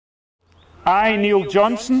I, Neil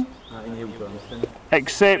Johnson,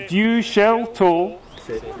 accept you, Cheryl Toll,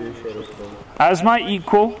 as my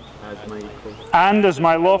equal and as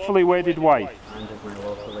my lawfully wedded wife.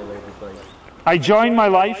 I join my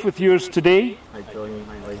life with yours today,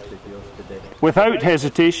 without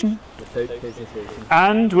hesitation,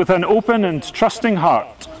 and with an open and trusting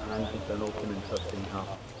heart.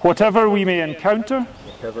 Whatever we may encounter,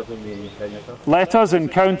 let us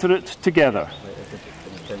encounter it together.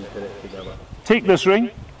 Take this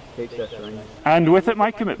ring, and with it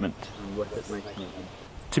my commitment,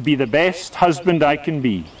 to be the best husband I can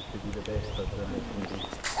be.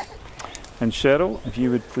 And Cheryl, if you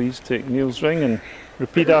would please take Neil's ring and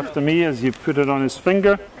repeat after me as you put it on his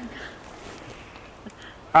finger.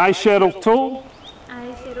 I, Cheryl Toll,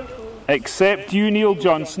 accept you, Neil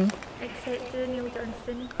Johnson,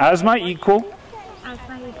 as my equal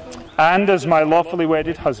and as my lawfully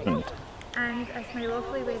wedded husband.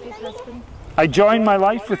 I join my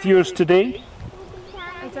life with yours today,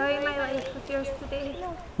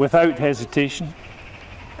 without hesitation,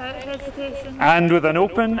 and with an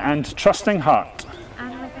open and trusting heart.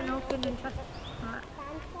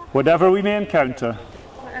 Whatever we may encounter,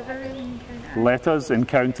 let us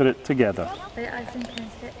encounter it together.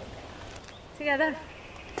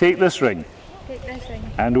 Take this ring,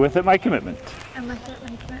 and with it my commitment,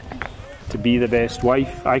 to be the best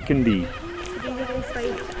wife I can be.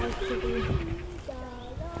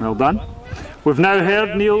 Well done. We've now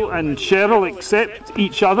heard Neil and Cheryl accept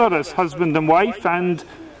each other as husband and wife, and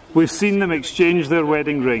we've seen them exchange their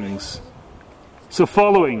wedding rings. So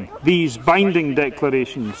following these binding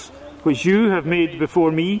declarations, which you have made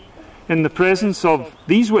before me in the presence of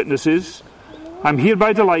these witnesses, I'm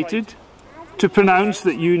hereby delighted to pronounce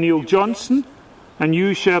that you, Neil Johnson, and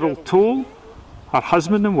you, Cheryl Toll, are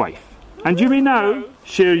husband and wife. And you may now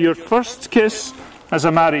share your first kiss as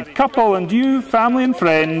a married couple, and you, family and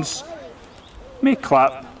friends, may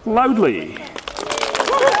clap loudly.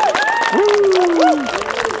 Woo!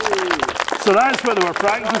 So that's what they were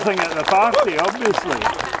practicing at the party, obviously.